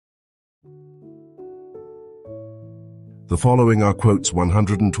The following are quotes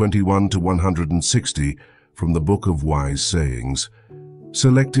 121 to 160 from the Book of Wise Sayings,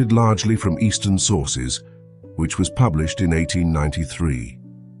 selected largely from Eastern sources, which was published in 1893.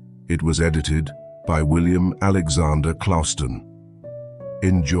 It was edited by William Alexander Clouston.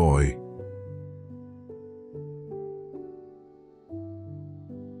 Enjoy.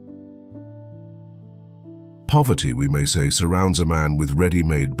 Poverty, we may say, surrounds a man with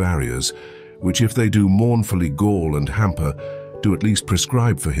ready-made barriers, which if they do mournfully gall and hamper, do at least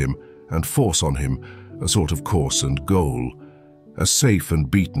prescribe for him and force on him a sort of course and goal, a safe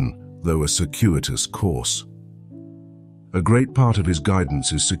and beaten, though a circuitous course. A great part of his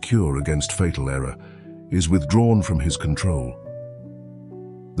guidance is secure against fatal error, is withdrawn from his control.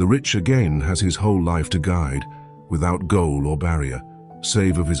 The rich again has his whole life to guide, without goal or barrier,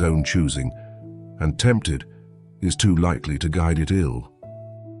 save of his own choosing, and tempted, is too likely to guide it ill.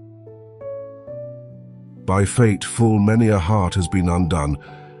 By fate full many a heart has been undone,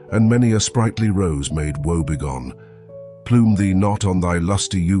 and many a sprightly rose made woebegone. Plume thee not on thy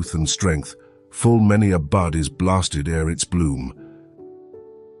lusty youth and strength, full many a bud is blasted ere its bloom.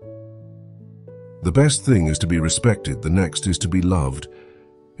 The best thing is to be respected, the next is to be loved.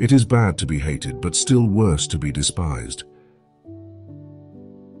 It is bad to be hated, but still worse to be despised.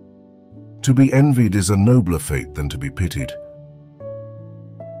 To be envied is a nobler fate than to be pitied.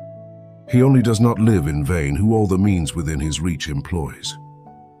 He only does not live in vain who all the means within his reach employs.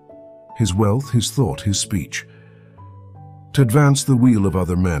 His wealth, his thought, his speech, to advance the weal of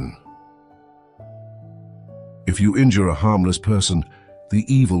other men. If you injure a harmless person, the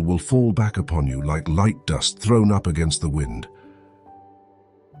evil will fall back upon you like light dust thrown up against the wind.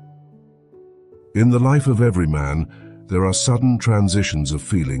 In the life of every man, there are sudden transitions of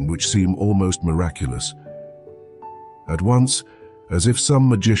feeling which seem almost miraculous. At once, as if some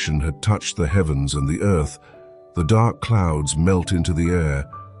magician had touched the heavens and the earth, the dark clouds melt into the air,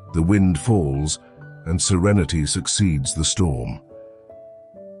 the wind falls, and serenity succeeds the storm.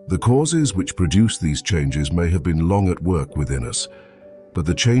 The causes which produce these changes may have been long at work within us, but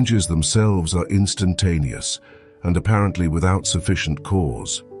the changes themselves are instantaneous and apparently without sufficient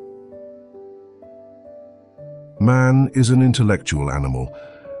cause. Man is an intellectual animal,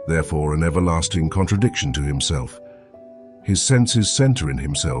 therefore an everlasting contradiction to himself. His senses center in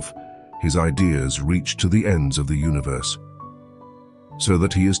himself, his ideas reach to the ends of the universe, so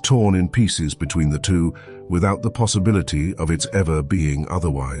that he is torn in pieces between the two without the possibility of its ever being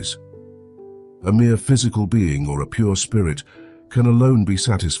otherwise. A mere physical being or a pure spirit can alone be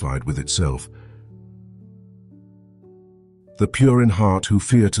satisfied with itself. The pure in heart who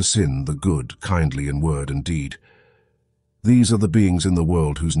fear to sin, the good, kindly in word and deed. These are the beings in the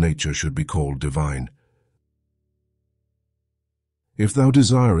world whose nature should be called divine. If thou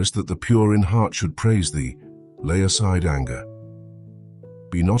desirest that the pure in heart should praise thee, lay aside anger.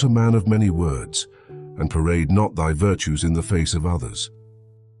 Be not a man of many words, and parade not thy virtues in the face of others.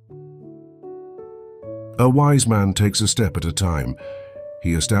 A wise man takes a step at a time.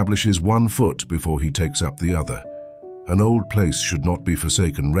 He establishes one foot before he takes up the other. An old place should not be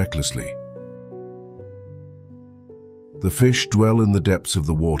forsaken recklessly. The fish dwell in the depths of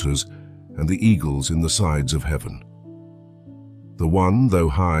the waters, and the eagles in the sides of heaven. The one, though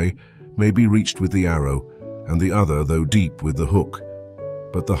high, may be reached with the arrow, and the other, though deep, with the hook.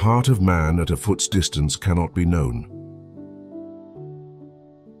 But the heart of man at a foot's distance cannot be known.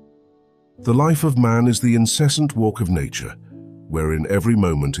 The life of man is the incessant walk of nature, wherein every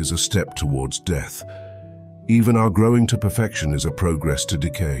moment is a step towards death. Even our growing to perfection is a progress to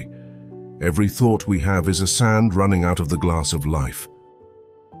decay. Every thought we have is a sand running out of the glass of life.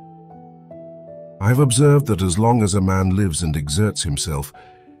 I have observed that as long as a man lives and exerts himself,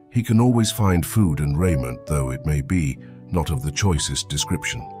 he can always find food and raiment, though it may be not of the choicest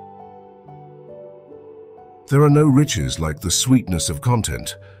description. There are no riches like the sweetness of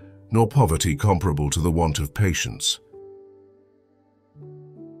content, nor poverty comparable to the want of patience.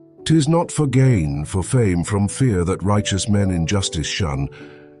 'Tis not for gain, for fame, from fear that righteous men injustice shun,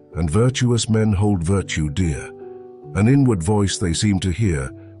 and virtuous men hold virtue dear. An inward voice they seem to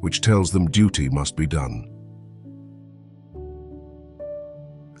hear, which tells them duty must be done.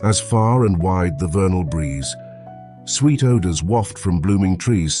 As far and wide the vernal breeze, sweet odors waft from blooming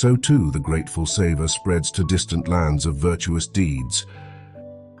trees, so too the grateful savor spreads to distant lands of virtuous deeds.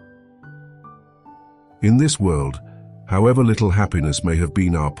 In this world, however little happiness may have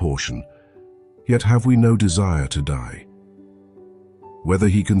been our portion, yet have we no desire to die. Whether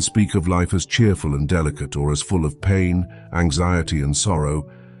he can speak of life as cheerful and delicate or as full of pain, anxiety and sorrow,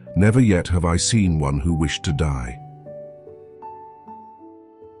 never yet have I seen one who wished to die.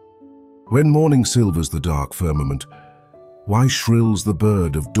 When morning silvers the dark firmament, Why shrills the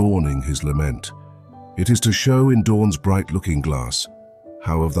bird of dawning his lament? It is to show in dawn's bright looking glass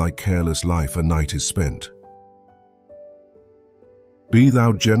how of thy careless life a night is spent. Be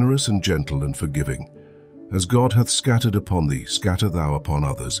thou generous and gentle and forgiving. As God hath scattered upon thee, scatter thou upon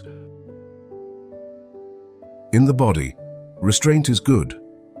others. In the body, restraint is good.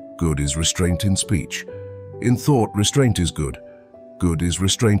 Good is restraint in speech. In thought, restraint is good. Good is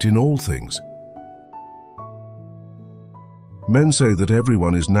restraint in all things. Men say that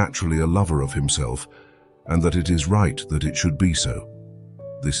everyone is naturally a lover of himself, and that it is right that it should be so.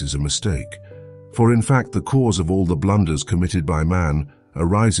 This is a mistake, for in fact the cause of all the blunders committed by man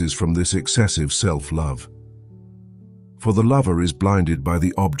arises from this excessive self-love. For the lover is blinded by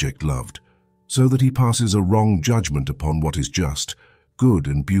the object loved, so that he passes a wrong judgment upon what is just, good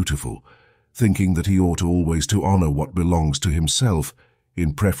and beautiful, thinking that he ought always to honor what belongs to himself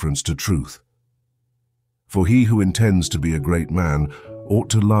in preference to truth. For he who intends to be a great man ought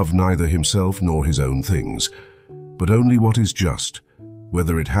to love neither himself nor his own things, but only what is just,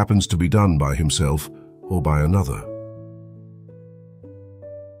 whether it happens to be done by himself or by another.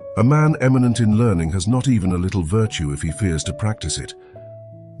 A man eminent in learning has not even a little virtue if he fears to practice it.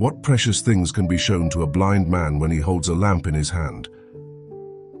 What precious things can be shown to a blind man when he holds a lamp in his hand?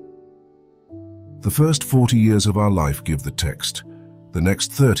 The first 40 years of our life give the text. The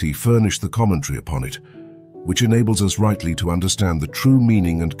next 30 furnish the commentary upon it, which enables us rightly to understand the true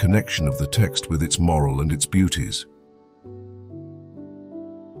meaning and connection of the text with its moral and its beauties.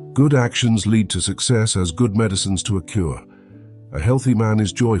 Good actions lead to success as good medicines to a cure. A healthy man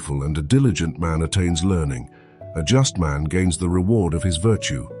is joyful, and a diligent man attains learning. A just man gains the reward of his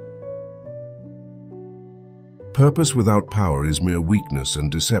virtue. Purpose without power is mere weakness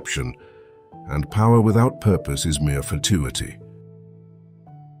and deception, and power without purpose is mere fatuity.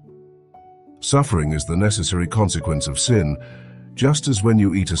 Suffering is the necessary consequence of sin, just as when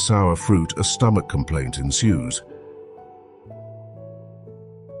you eat a sour fruit, a stomach complaint ensues.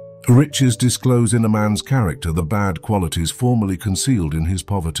 Riches disclose in a man's character the bad qualities formerly concealed in his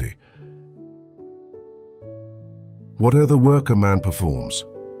poverty. Whatever work a man performs,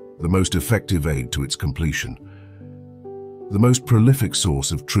 the most effective aid to its completion, the most prolific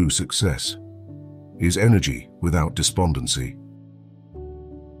source of true success, is energy without despondency.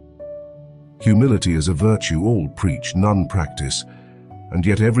 Humility is a virtue all preach, none practice, and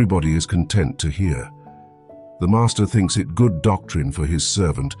yet everybody is content to hear. The master thinks it good doctrine for his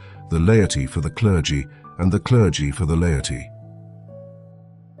servant, the laity for the clergy, and the clergy for the laity.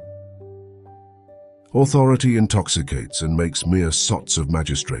 Authority intoxicates and makes mere sots of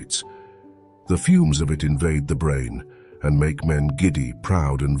magistrates. The fumes of it invade the brain, and make men giddy,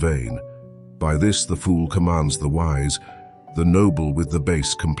 proud, and vain. By this the fool commands the wise, the noble with the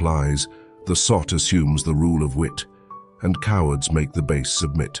base complies, the sot assumes the rule of wit, and cowards make the base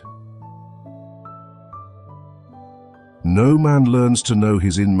submit. No man learns to know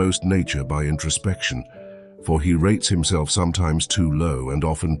his inmost nature by introspection, for he rates himself sometimes too low and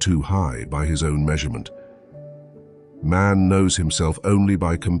often too high by his own measurement. Man knows himself only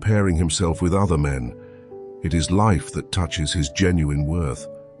by comparing himself with other men. It is life that touches his genuine worth.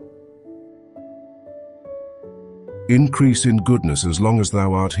 Increase in goodness as long as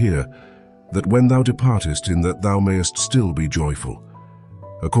thou art here, that when thou departest, in that thou mayest still be joyful.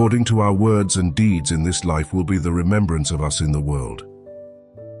 According to our words and deeds in this life will be the remembrance of us in the world.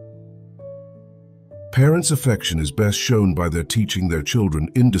 Parents' affection is best shown by their teaching their children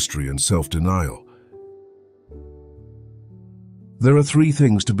industry and self-denial. There are 3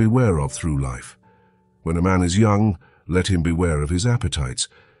 things to beware of through life. When a man is young, let him beware of his appetites.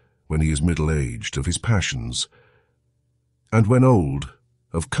 When he is middle-aged, of his passions. And when old,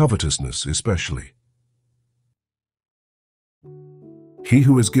 of covetousness especially. He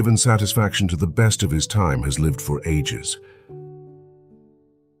who has given satisfaction to the best of his time has lived for ages.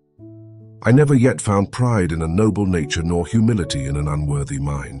 I never yet found pride in a noble nature, nor humility in an unworthy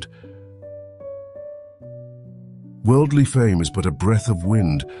mind. Worldly fame is but a breath of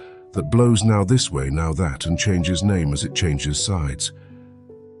wind that blows now this way, now that, and changes name as it changes sides.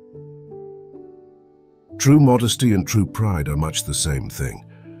 True modesty and true pride are much the same thing.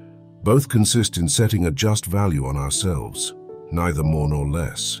 Both consist in setting a just value on ourselves, neither more nor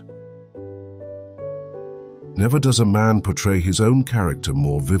less. Never does a man portray his own character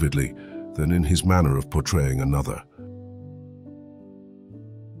more vividly than in his manner of portraying another.